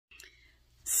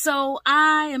So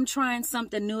I am trying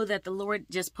something new that the Lord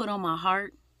just put on my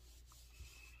heart.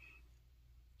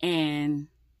 And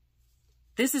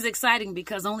this is exciting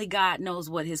because only God knows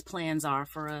what his plans are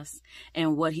for us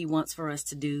and what he wants for us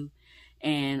to do.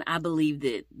 And I believe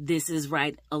that this is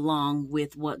right along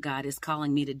with what God is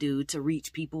calling me to do, to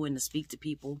reach people and to speak to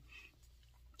people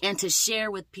and to share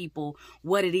with people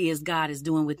what it is God is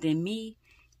doing within me.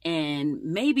 And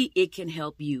maybe it can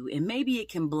help you, and maybe it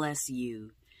can bless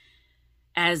you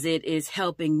as it is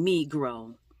helping me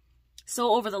grow.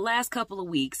 So over the last couple of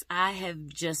weeks, I have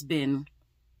just been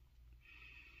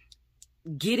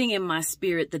getting in my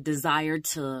spirit the desire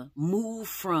to move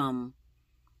from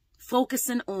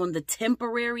focusing on the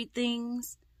temporary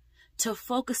things to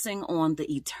focusing on the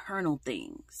eternal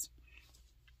things.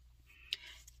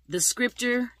 The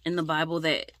scripture in the Bible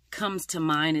that comes to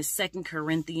mind is 2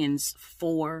 Corinthians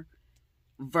 4,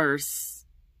 verse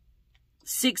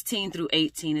 16 through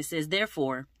 18. It says,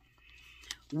 "Therefore,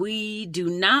 we do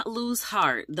not lose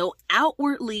heart, though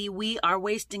outwardly we are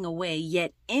wasting away,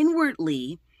 yet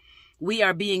inwardly we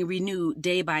are being renewed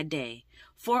day by day.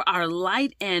 For our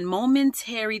light and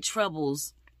momentary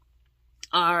troubles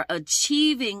are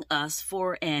achieving us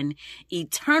for an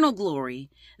eternal glory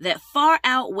that far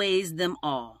outweighs them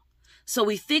all. So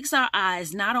we fix our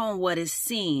eyes not on what is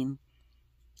seen,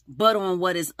 but on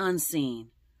what is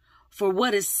unseen. For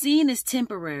what is seen is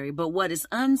temporary, but what is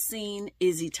unseen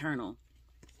is eternal."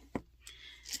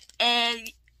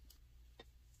 And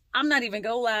I'm not even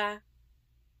gonna lie.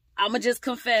 I'm gonna just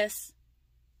confess.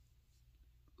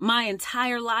 My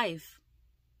entire life,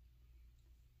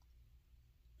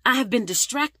 I have been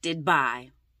distracted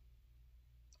by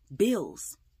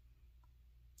bills,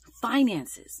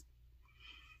 finances.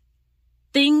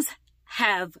 Things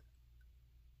have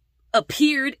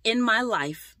appeared in my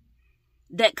life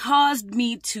that caused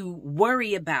me to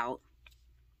worry about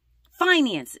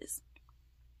finances.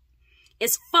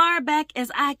 As far back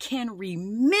as I can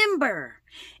remember,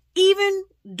 even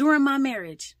during my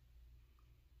marriage,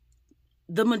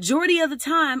 the majority of the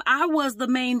time, I was the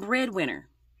main breadwinner.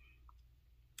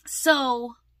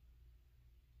 So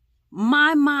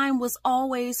my mind was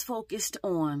always focused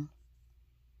on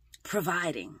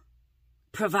providing.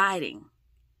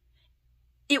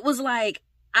 It was like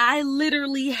I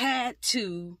literally had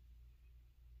to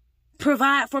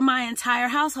provide for my entire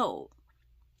household.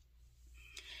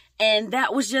 And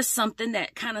that was just something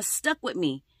that kind of stuck with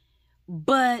me.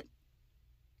 But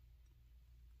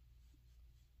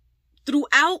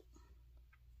throughout,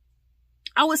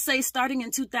 I would say starting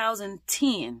in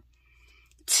 2010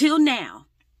 till now,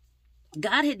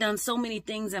 God had done so many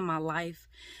things in my life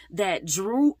that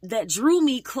drew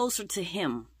me closer to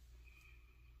him.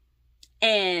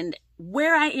 And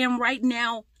where I am right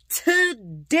now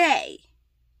today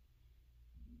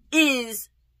is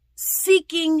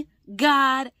seeking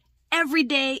God every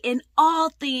day in all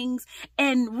things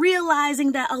and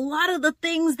realizing that a lot of the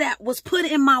things that was put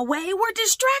in my way were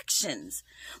distractions.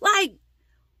 Like,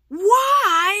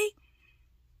 why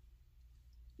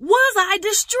was I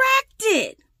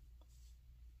distracted?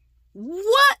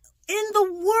 What in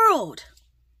the world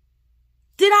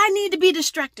did I need to be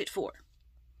distracted for?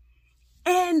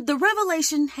 And the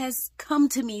revelation has come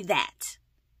to me that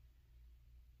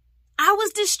I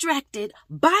was distracted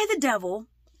by the devil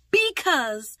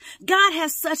because God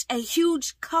has such a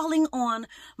huge calling on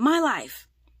my life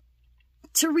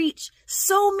to reach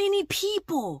so many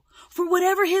people for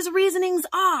whatever his reasonings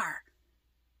are,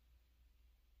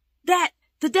 that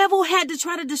the devil had to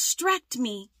try to distract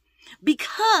me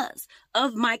because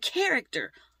of my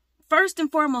character. First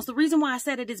and foremost, the reason why I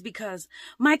said it is because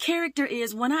my character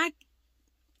is when I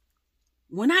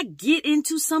get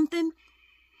into something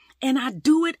and I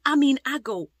do it, I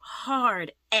go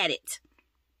hard at it.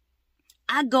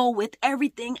 I go with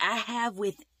everything I have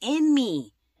within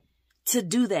me to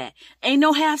do that. Ain't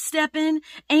no half stepping.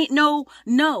 Ain't no.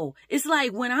 It's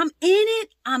like when I'm in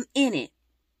it, I'm in it.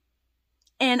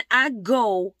 And I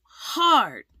go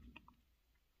hard.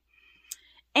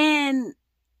 And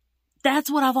that's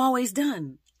what I've always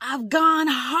done. I've gone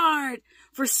hard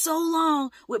for so long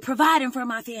with providing for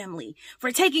my family,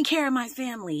 for taking care of my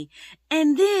family.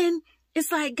 And then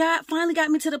it's like God finally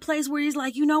got me to the place where he's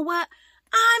like, you know what?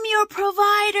 I'm your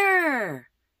provider.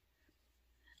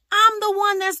 I'm the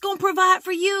one that's going to provide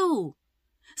for you.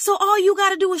 So all you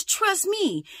got to do is trust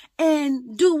me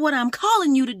and do what I'm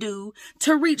calling you to do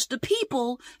to reach the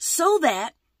people so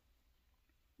that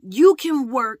you can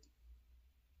work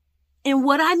in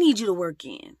what I need you to work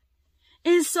in.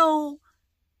 And so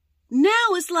now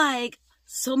it's like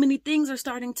so many things are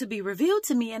starting to be revealed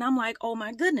to me. And I'm like, oh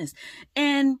my goodness.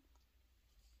 And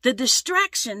the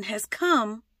distraction has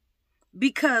come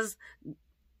Because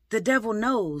the devil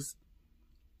knows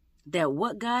that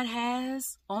what God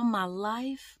has on my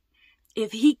life,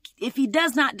 if he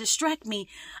does not distract me,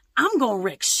 I'm going to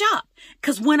wreck shop.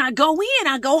 Because when I go in,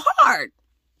 I go hard.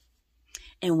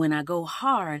 And when I go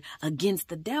hard against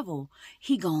the devil,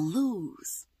 he going to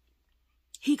lose.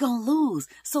 He going to lose.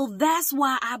 So that's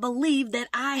why I believe that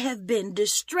I have been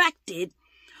distracted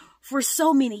for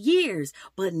so many years.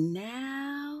 But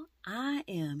now I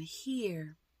am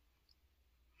here.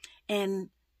 And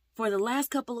for the last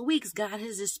couple of weeks, God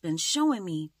has just been showing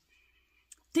me,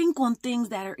 think on things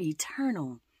that are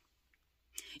eternal.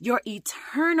 Your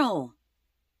eternal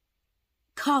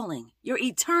calling, your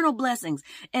eternal blessings.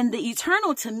 And the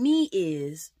eternal to me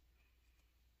is,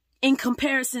 in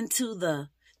comparison to the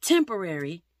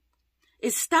temporary,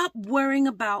 is stop worrying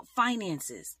about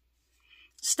finances.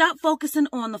 Stop focusing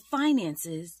on the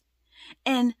finances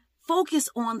and focus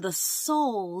on the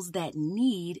souls that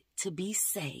need to be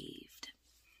saved.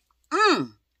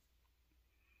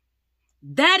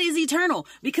 That is eternal.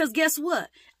 Because guess what?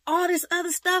 All this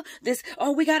other stuff,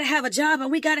 we got to have a job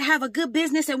and we got to have a good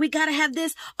business and we got to have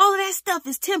this. All of that stuff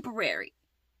is temporary.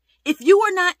 If you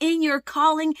are not in your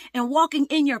calling and walking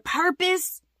in your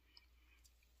purpose,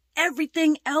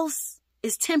 everything else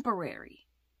is temporary.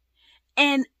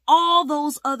 And all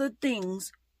those other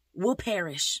things will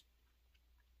perish.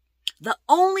 The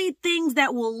only things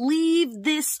that will leave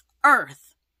this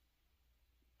earth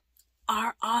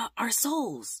are our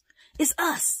souls. It's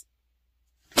us.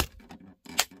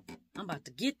 I'm about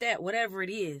to get that, whatever it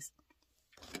is.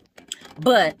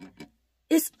 But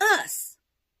it's us.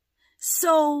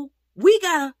 So we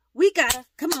gotta,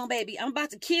 come on, baby. I'm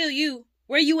about to kill you.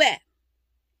 Where you at?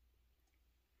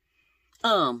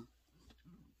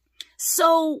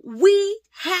 So we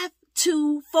have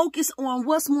to focus on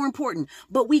what's more important,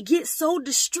 but we get so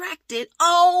distracted.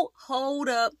 Oh, hold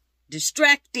up.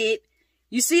 Distracted.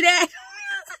 You see that?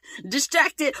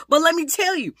 Distracted. But let me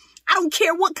tell you, I don't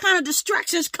care what kind of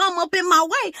distractions come up in my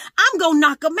way. I'm going to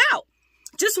knock them out.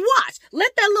 Just watch.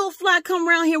 Let that little fly come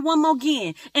around here one more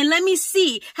again. And let me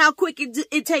see how quick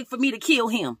it take for me to kill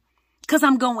him. Because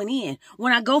I'm going in.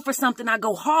 When I go for something, I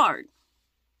go hard.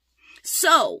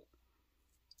 So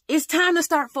it's time to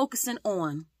start focusing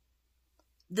on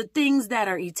the things that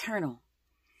are eternal.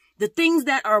 The things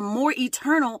that are more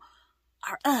eternal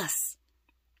are us.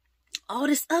 All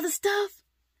this other stuff,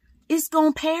 it's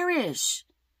going to perish.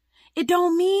 It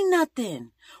don't mean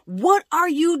nothing. What are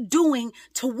you doing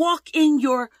to walk in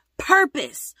your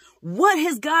purpose? What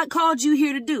has God called you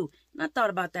here to do? And I thought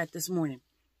about that this morning.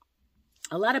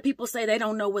 A lot of people say they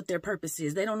don't know what their purpose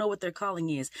is. They don't know what their calling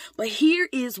is. But here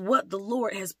is what the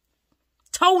Lord has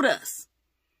told us.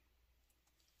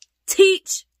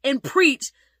 Teach and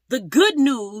preach the good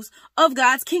news of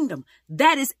God's kingdom.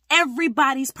 That is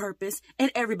everybody's purpose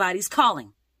and everybody's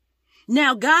calling.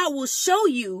 Now, God will show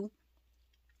you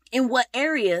in what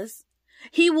areas.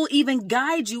 He will even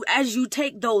guide you as you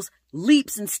take those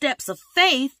leaps and steps of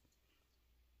faith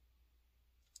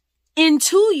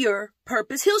into your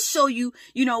purpose. He'll show you,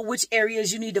 which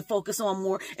areas you need to focus on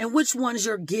more and which ones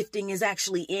your gifting is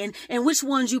actually in and which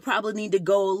ones you probably need to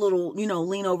go a little,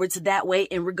 lean over to that way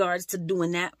in regards to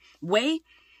doing that way.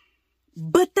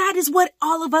 But that is what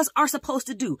all of us are supposed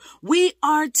to do. We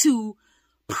are to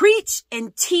preach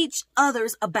and teach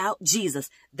others about Jesus.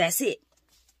 That's it.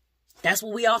 That's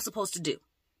what we all supposed to do.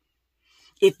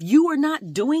 If you are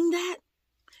not doing that,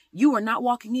 you are not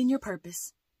walking in your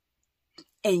purpose.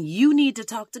 And you need to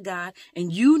talk to God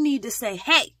and you need to say,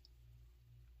 hey,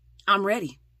 I'm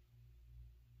ready.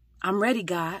 I'm ready,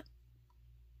 God.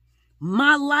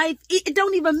 My life, it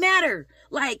don't even matter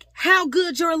like how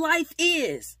good your life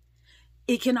is.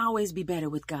 It can always be better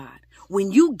with God.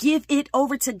 When you give it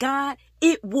over to God,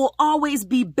 it will always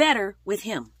be better with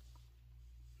him.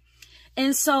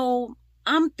 And so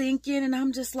I'm thinking and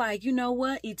I'm just like, you know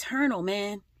what? Eternal,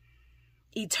 man.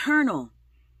 Eternal.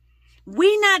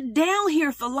 We not down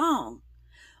here for long.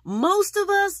 Most of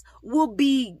us will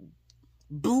be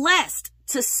blessed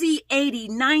to see 80,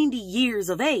 90 years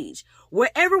of age.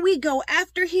 Wherever we go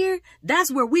after here,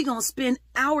 that's where we're going to spend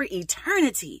our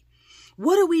eternity.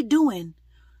 What are we doing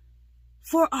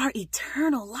for our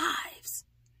eternal lives?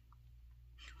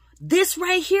 This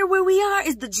right here where we are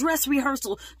is the dress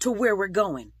rehearsal to where we're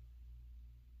going.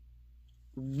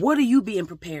 What are you being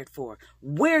prepared for?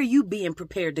 Where are you being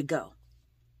prepared to go?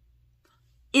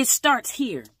 It starts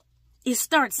here. It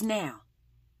starts now.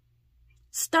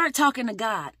 Start talking to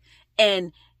God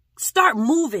and start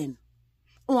moving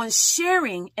on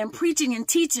sharing and preaching and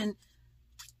teaching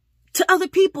to other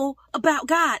people about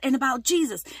God and about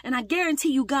Jesus. And I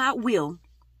guarantee you God will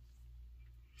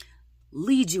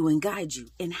lead you and guide you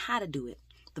in how to do it,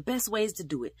 the best ways to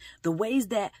do it, the ways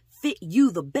that fit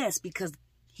you the best, because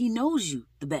he knows you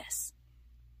the best.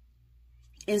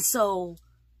 And so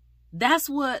that's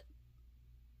what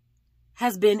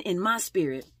has been in my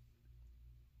spirit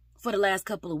for the last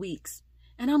couple of weeks.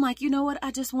 And I'm like, you know what?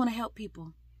 I just want to help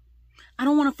people. I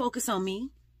don't want to focus on me.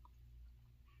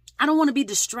 I don't want to be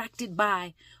distracted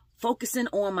by focusing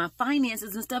on my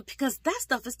finances and stuff, because that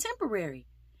stuff is temporary.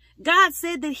 God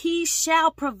said that he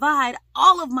shall provide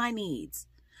all of my needs.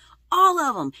 All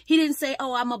of them. He didn't say,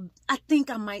 oh, I think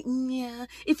I might, yeah.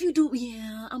 If you do,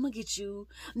 yeah, I'm going to get you.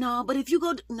 No, but if you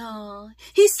go, no.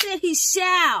 He said he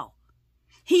shall.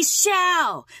 He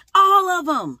shall. All of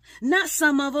them. Not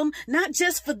some of them. Not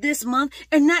just for this month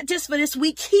and not just for this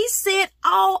week. He said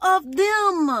all of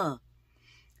them.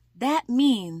 That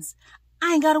means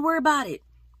I ain't got to worry about it.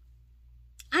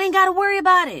 I ain't got to worry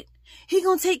about it. He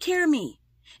gonna take care of me.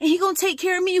 And he gonna take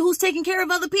care of me who's taking care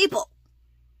of other people.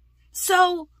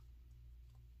 So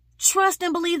trust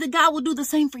and believe that God will do the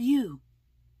same for you.